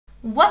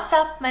What's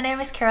up? My name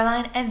is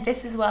Caroline and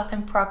this is Wealth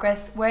in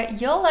Progress, where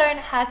you'll learn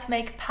how to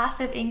make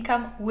passive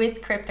income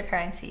with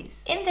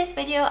cryptocurrencies. In this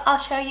video, I'll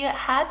show you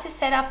how to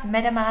set up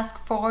Metamask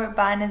for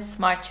Binance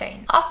Smart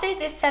Chain. After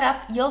this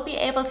setup, you'll be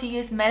able to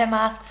use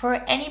Metamask for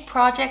any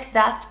project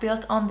that's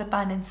built on the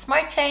Binance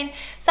Smart Chain,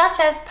 such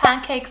as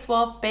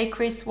PancakeSwap,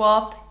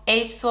 BakerySwap,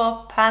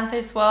 ApeSwap,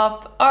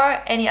 PancakeSwap,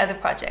 or any other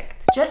project.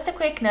 Just a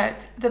quick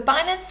note, the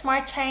Binance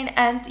Smart Chain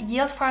and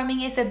yield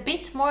farming is a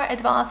bit more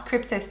advanced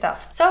crypto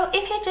stuff. So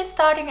if you're just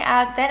starting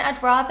out, then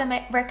I'd rather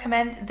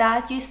recommend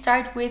that you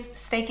start with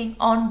staking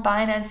on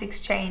Binance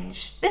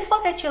Exchange. This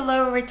will get you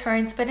lower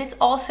returns, but it's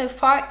also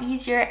far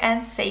easier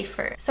and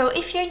safer. So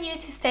if you're new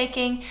to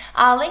staking,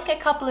 I'll link a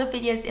couple of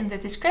videos in the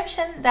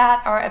description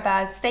that are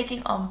about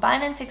staking on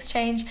Binance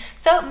Exchange,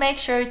 so make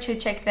sure to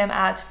check them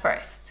out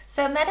first.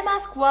 So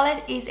Metamask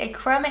Wallet is a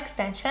Chrome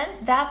extension.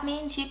 That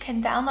means you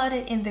can download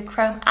it in the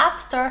Chrome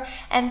App Store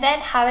and then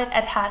have it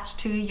attached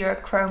to your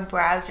Chrome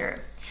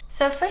browser.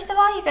 So first of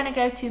all, you're going to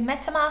go to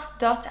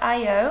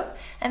metamask.io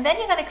and then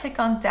you're going to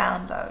click on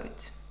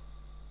download.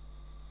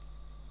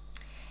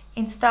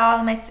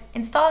 Install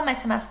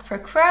Metamask for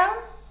Chrome.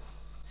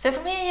 So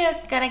from here,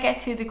 you're going to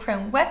get to the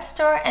Chrome Web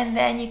Store and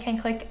then you can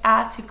click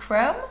add to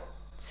Chrome.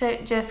 So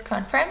just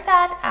confirm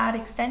that, add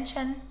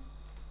extension.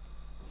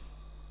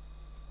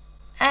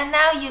 And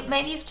now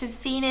maybe you've just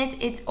seen it,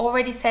 it's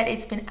already said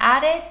it's been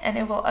added and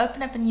it will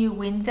open up a new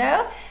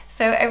window.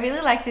 So I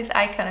really like this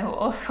icon, I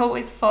will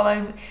always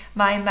follow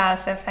my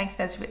mouse. I think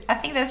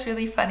that's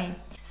really funny.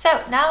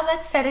 So now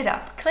let's set it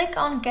up. Click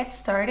on get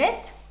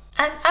started.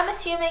 And I'm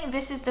assuming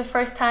this is the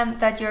first time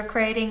that you're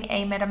creating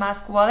a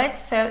MetaMask wallet.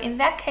 So in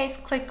that case,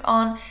 click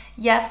on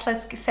yes,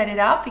 let's set it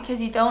up,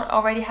 because you don't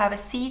already have a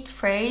seed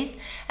phrase.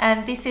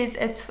 And this is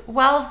a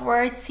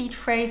 12-word seed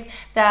phrase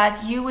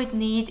that you would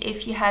need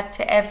if you had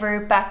to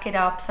ever back it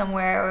up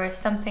somewhere or if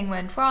something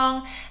went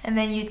wrong, and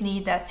then you'd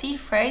need that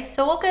seed phrase.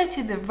 So we'll go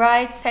to the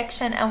right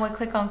section and we'll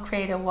click on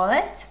create a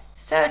wallet.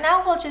 So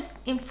now we'll just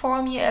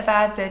inform you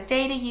about the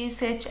data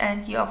usage,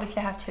 and you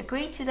obviously have to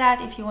agree to that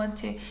if you want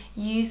to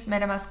use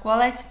Metamask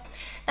Wallet.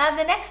 Now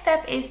the next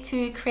step is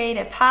to create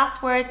a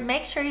password.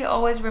 Make sure you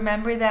always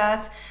remember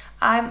that.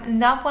 I'm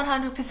not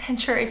 100%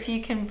 sure if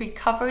you can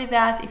recover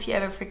that if you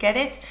ever forget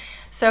it.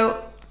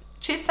 So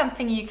choose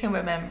something you can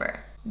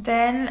remember.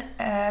 Then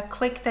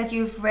click that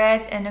you've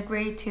read and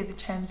agreed to the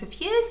terms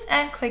of use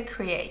and click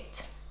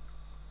create.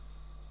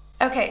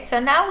 Okay, so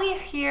now we're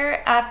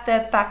here at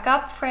the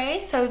backup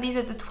phrase. So these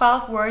are the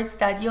 12 words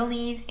that you'll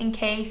need in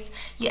case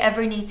you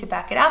ever need to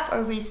back it up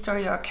or restore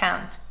your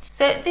account.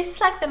 So this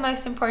is like the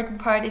most important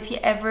part if you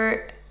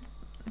ever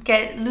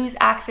lose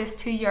access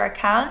to your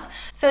account.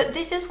 So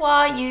this is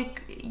why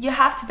you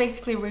have to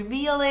basically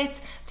reveal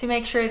it to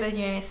make sure that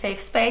you're in a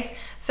safe space.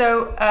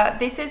 So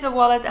this is a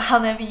wallet I'll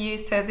never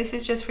use, so this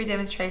is just for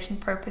demonstration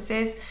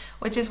purposes,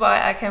 which is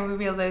why I can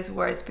reveal those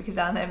words, because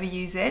I'll never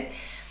use it.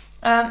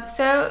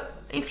 So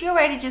if you're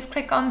ready, just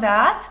click on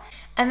that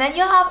and then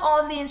you'll have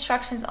all the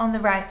instructions on the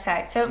right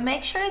side. So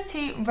make sure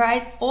to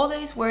write all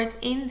those words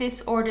in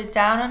this order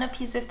down on a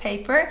piece of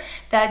paper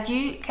that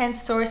you can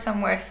store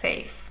somewhere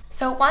safe.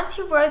 So once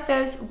you wrote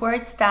those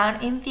words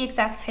down in the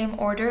exact same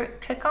order,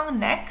 click on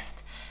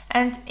next.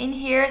 And in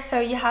here,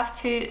 so you have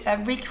to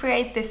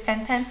recreate this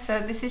sentence. So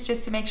this is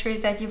just to make sure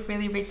that you've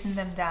really written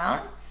them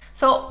down.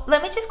 So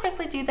let me just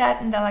quickly do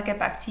that and then I'll get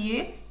back to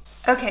you.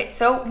 Okay,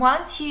 so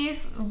once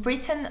you've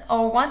written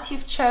or once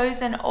you've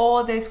chosen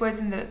all those words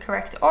in the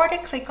correct order,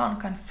 click on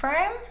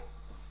confirm.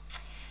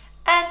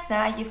 And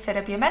now you've set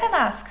up your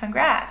MetaMask.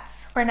 Congrats.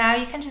 For now,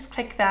 you can just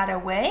click that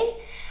away.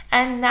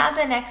 And now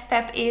the next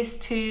step is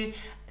to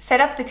set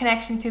up the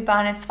connection to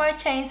Binance Smart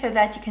Chain so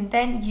that you can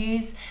then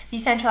use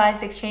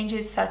decentralized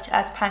exchanges such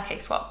as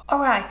PancakeSwap.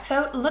 Alright,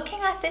 so looking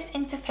at this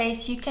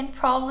interface, you can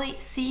probably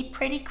see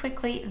pretty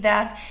quickly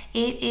that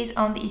it is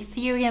on the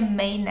Ethereum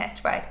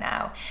mainnet right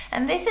now.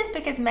 And this is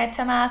because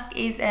Metamask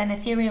is an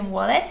Ethereum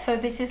wallet, so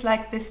this is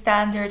like the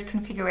standard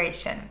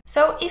configuration.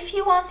 So if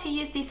you want to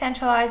use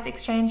decentralized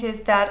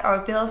exchanges that are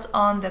built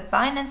on the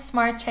Binance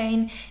Smart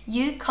Chain,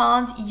 you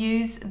can't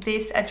use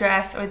this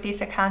address or this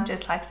account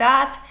just like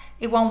that.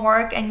 It won't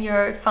work and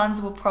your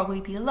funds will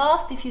probably be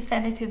lost if you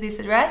send it to this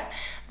address.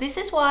 This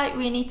is why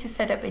we need to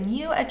set up a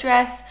new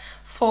address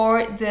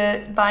for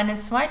the Binance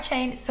Smart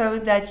Chain so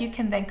that you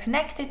can then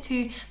connect it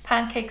to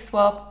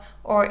PancakeSwap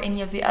or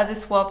any of the other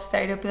swaps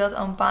that are built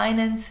on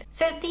Binance.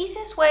 So the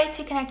easiest way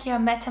to connect your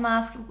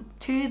Metamask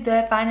to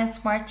the Binance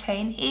Smart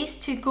Chain is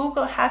to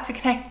Google how to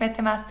connect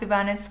Metamask to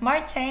Binance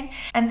Smart Chain,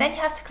 and then you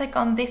have to click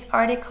on this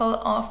article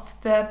of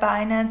the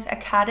Binance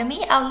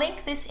Academy. I'll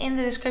link this in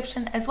the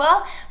description as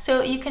well,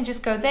 so you can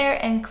just go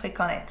there and click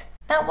on it.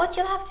 Now what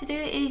you'll have to do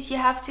is you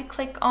have to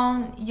click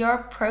on your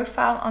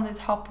profile on the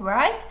top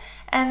right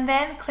and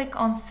then click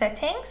on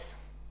settings.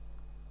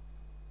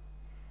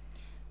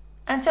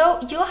 And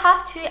so you'll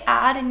have to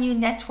add a new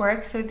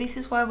network. So this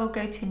is why we'll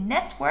go to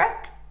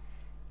network.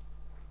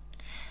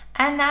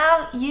 And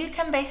now you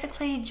can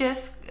basically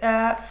just,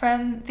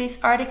 from this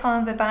article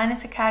on the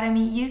Binance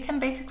Academy, you can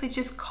basically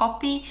just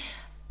copy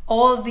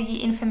all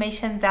the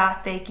information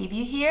that they give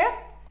you here.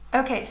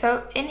 Okay,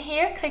 so in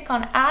here, click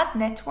on Add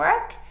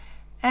Network,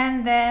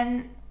 and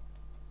then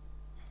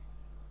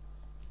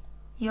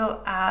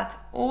you'll add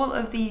all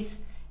of these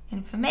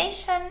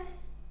information.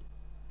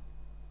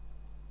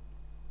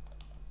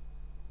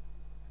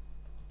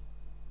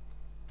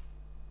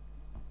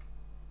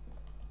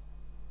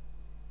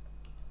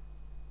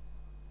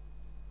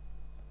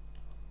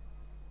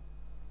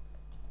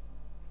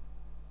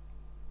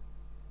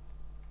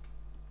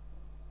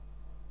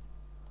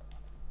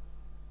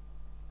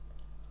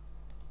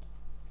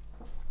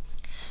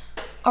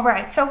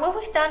 Alright, so what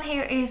we've done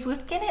here is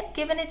we've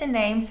given it a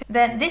name. So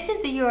then this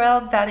is the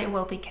URL that it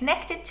will be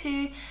connected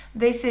to.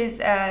 This is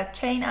a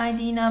chain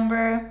ID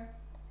number.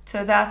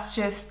 So that's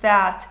just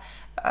that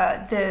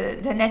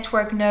the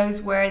network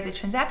knows where the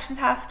transactions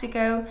have to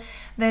go.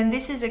 Then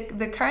this is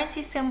the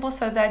currency symbol,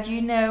 so that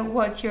you know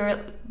what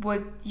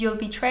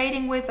you'll be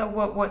trading with, or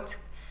what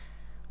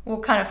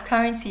kind of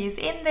currency is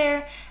in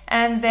there.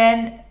 And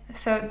then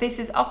so this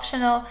is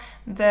optional,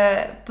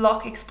 the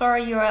Block Explorer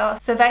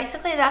URL. So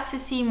basically that's to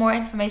see more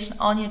information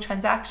on your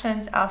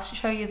transactions. I'll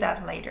show you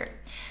that later.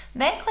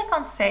 Then click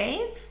on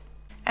Save.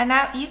 And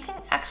now you can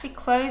actually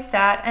close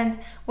that. And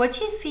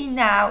what you see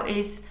now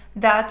is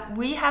that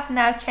we have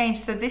now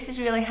changed. So this is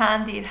really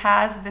handy. It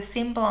has the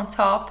symbol on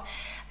top.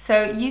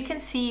 So you can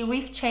see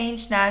we've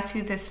changed now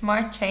to the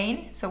Smart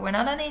Chain. So we're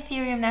not on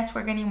Ethereum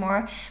network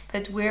anymore,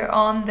 but we're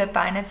on the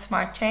Binance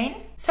Smart Chain.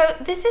 So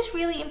this is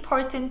really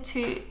important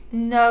to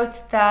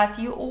note, that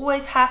you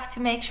always have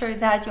to make sure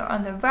that you're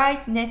on the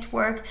right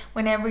network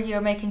whenever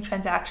you're making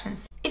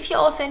transactions. If you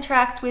also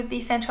interact with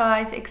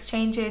decentralized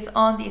exchanges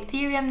on the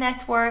Ethereum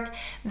network,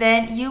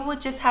 then you would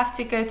just have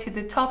to go to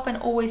the top and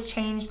always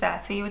change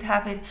that. So you would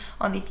have it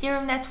on the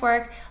Ethereum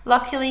network.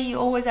 Luckily, you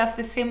always have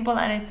the symbol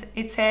and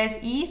it says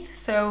ETH,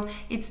 so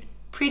it's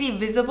pretty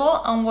visible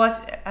on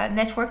what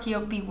network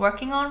you'll be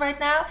working on right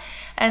now.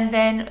 And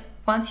then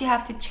once you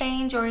have to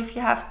change, or if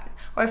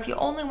you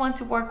only want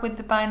to work with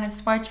the Binance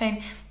Smart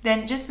Chain,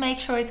 then just make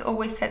sure it's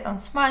always set on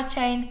Smart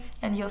Chain,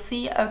 and you'll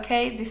see,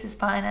 okay, this is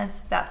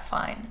Binance, that's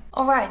fine.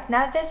 All right,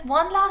 now there's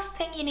one last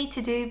thing you need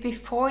to do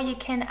before you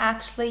can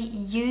actually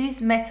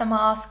use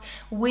MetaMask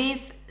with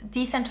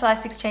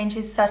decentralized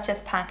exchanges such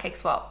as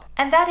PancakeSwap.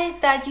 And that is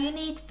that you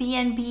need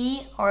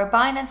BNB or a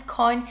Binance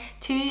coin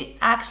to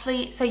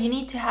actually, so you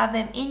need to have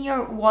them in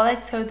your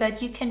wallet so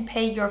that you can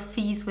pay your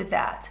fees with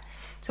that.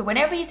 So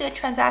whenever you do a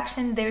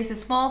transaction, there is a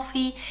small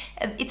fee.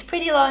 It's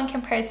pretty low in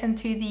comparison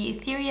to the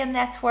Ethereum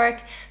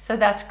network, so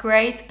that's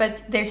great,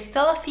 but there's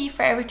still a fee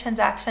for every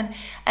transaction.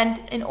 And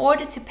in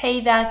order to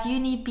pay that, you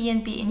need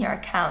BNB in your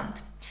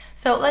account.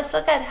 So let's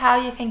look at how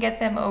you can get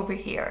them over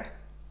here.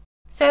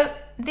 So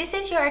this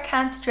is your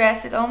account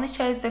address. It only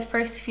shows the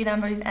first few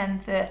numbers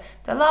and the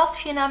last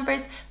few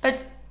numbers,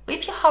 but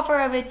if you hover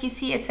over it, you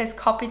see it says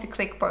copy to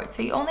clipboard.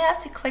 So you only have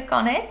to click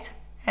on it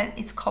and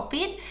it's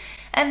copied.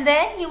 And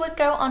then you would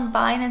go on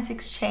Binance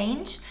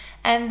Exchange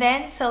and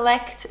then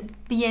select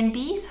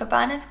BNB, so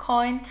Binance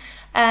Coin,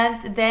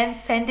 and then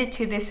send it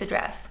to this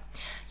address.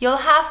 You'll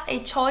have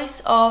a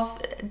choice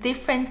of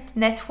different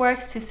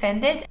networks to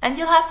send it, and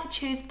you'll have to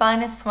choose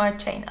Binance Smart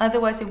Chain,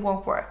 otherwise it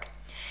won't work.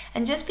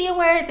 And just be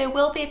aware, there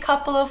will be a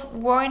couple of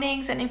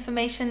warnings and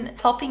information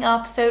popping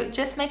up, so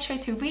just make sure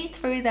to read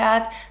through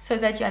that so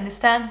that you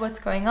understand what's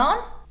going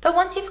on. But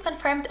once you've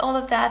confirmed all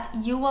of that,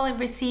 you will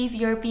receive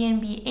your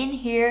BNB in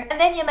here, and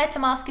then your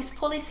MetaMask is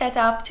fully set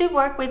up to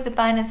work with the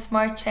Binance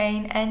Smart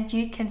Chain, and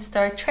you can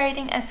start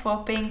trading and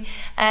swapping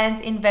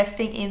and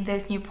investing in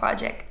those new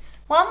projects.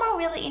 One more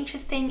really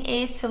interesting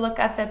is to look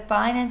at the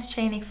Binance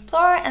Chain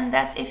Explorer, and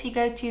that's if you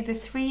go to the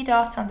three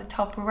dots on the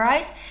top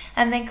right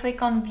and then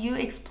click on View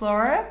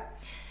Explorer.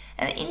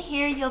 And in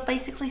here, you'll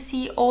basically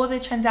see all the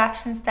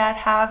transactions that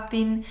have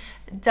been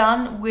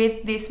done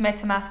with this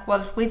MetaMask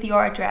wallet with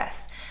your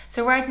address.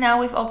 So right now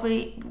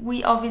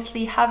we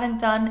obviously haven't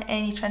done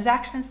any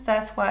transactions,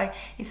 that's why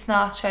it's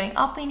not showing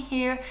up in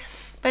here.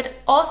 But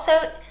also,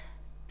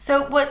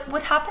 so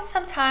what happens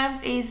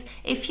sometimes is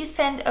if you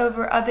send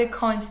over other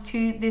coins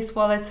to this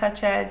wallet,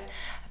 such as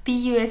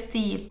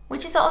BUSD,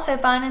 which is also a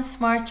Binance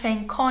Smart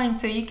Chain coin,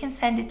 so you can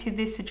send it to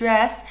this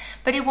address,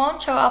 but it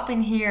won't show up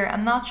in here.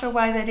 I'm not sure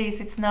why that is.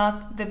 It's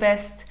not the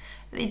best.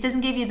 It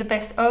doesn't give you the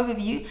best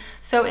overview.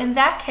 So in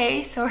that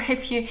case, or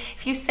if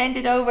you send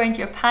it over and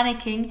you're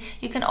panicking,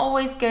 you can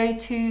always go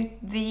to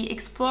the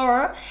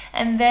Explorer,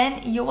 and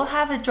then you will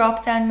have a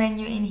drop down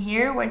menu in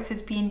here where it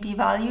says BNB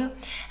value,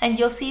 and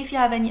you'll see if you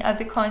have any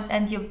other coins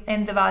and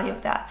the value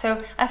of that.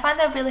 So I find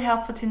that really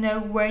helpful to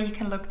know where you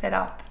can look that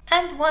up.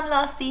 And one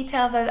last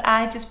detail that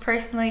I just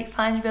personally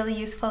find really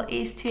useful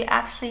is to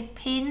actually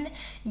pin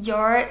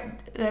your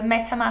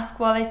MetaMask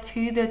wallet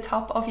to the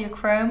top of your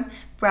Chrome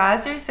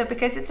browser. So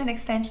because it's an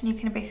extension, you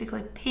can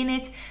basically pin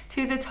it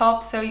to the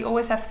top, so you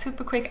always have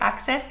super quick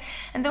access.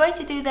 And the way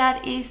to do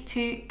that is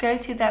to go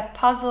to that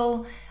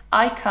puzzle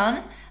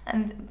icon,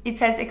 and it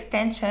says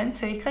extension,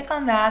 so you click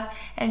on that,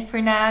 and for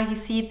now you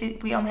see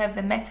that we only have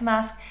the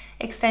MetaMask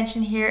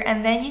extension here,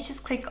 and then you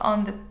just click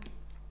on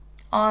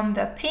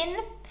the pin.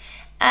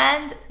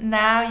 And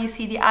now you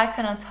see the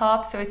icon on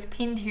top, so it's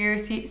pinned here,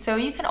 so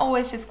you can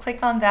always just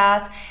click on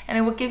that and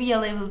it will give you a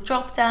little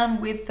drop down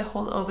with the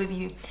whole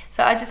overview.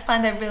 So I just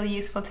find that really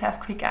useful to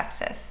have quick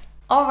access.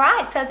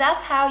 Alright, so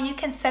that's how you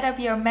can set up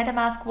your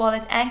Metamask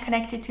wallet and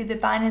connect it to the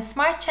Binance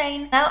Smart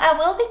Chain. Now I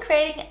will be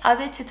creating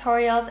other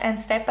tutorials and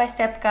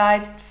step-by-step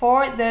guides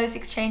for those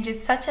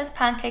exchanges such as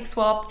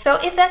PancakeSwap. So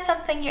if that's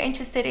something you're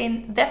interested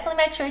in, definitely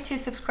make sure to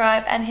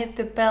subscribe and hit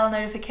the bell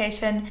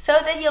notification so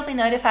that you'll be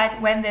notified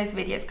when those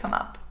videos come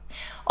up.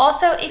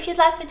 Also, if you'd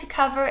like me to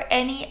cover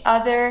any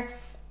other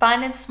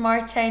Binance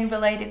Smart Chain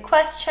related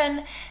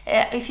question,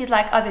 if you'd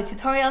like other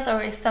tutorials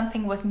or if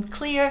something wasn't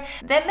clear,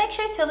 then make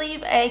sure to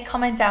leave a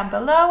comment down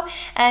below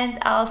and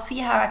I'll see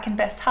how I can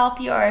best help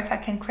you or if I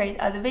can create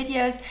other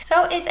videos.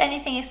 So if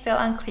anything is still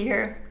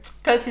unclear,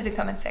 go to the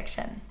comment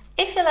section.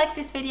 If you like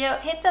this video,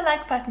 hit the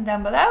like button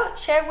down below,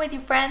 share it with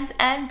your friends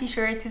and be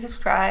sure to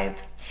subscribe.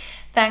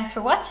 Thanks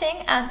for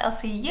watching and I'll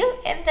see you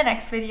in the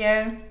next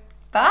video.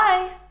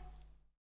 Bye!